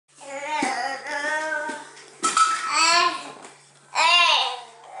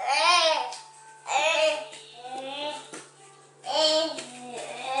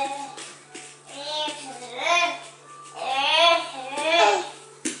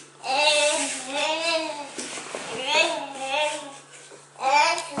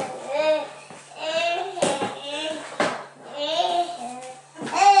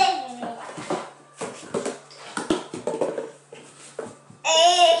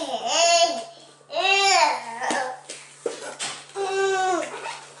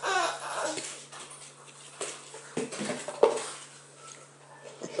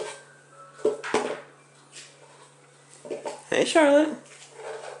Charlotte.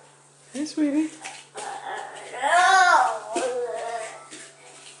 Hey, sweetie.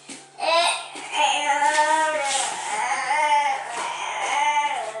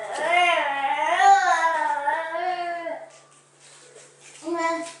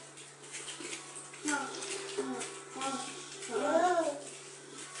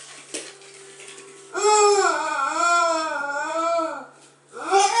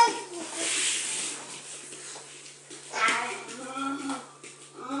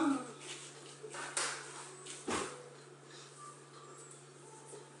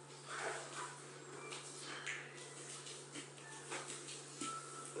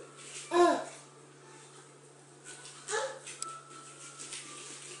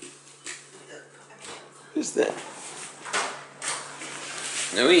 Who's that?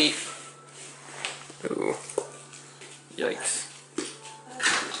 No eat. Ooh. Yikes.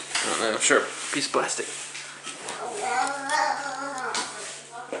 I don't know, sharp piece of plastic.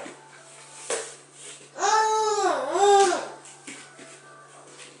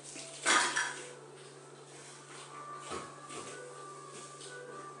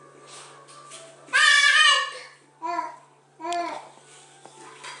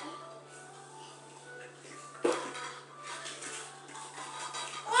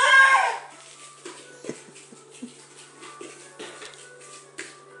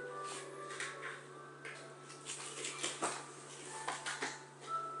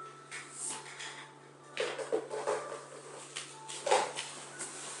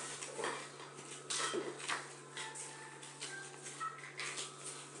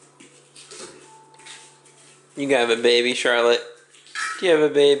 You have a baby, Charlotte? Do you have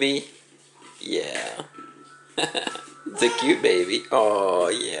a baby? Yeah. It's a cute baby. Oh,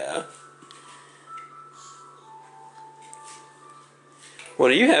 yeah. What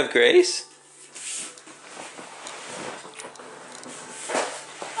do you have, Grace?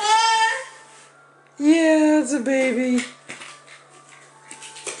 Yeah, it's a baby.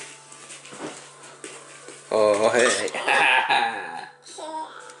 Oh, hey.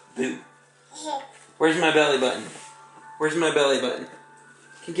 Boo. Where's my belly button? Where's my belly button?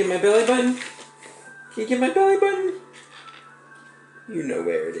 Can you get my belly button? Can you get my belly button? You know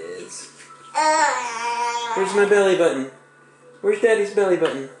where it is. Where's my belly button? Where's Daddy's belly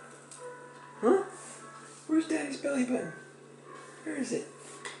button? Huh? Where's Daddy's belly button? Where is it?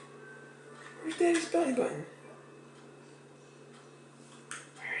 Where's Daddy's belly button?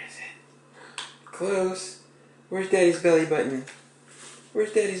 Where is it? Close. Where's Daddy's belly button?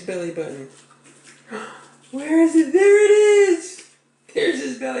 Where's Daddy's belly button? Where is it? There it is! There's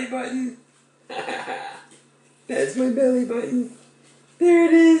his belly button. That's my belly button. There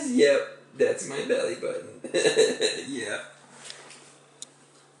it is. Yep, that's my belly button. Yep.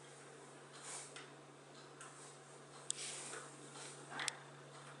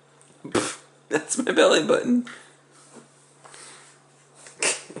 That's my belly button.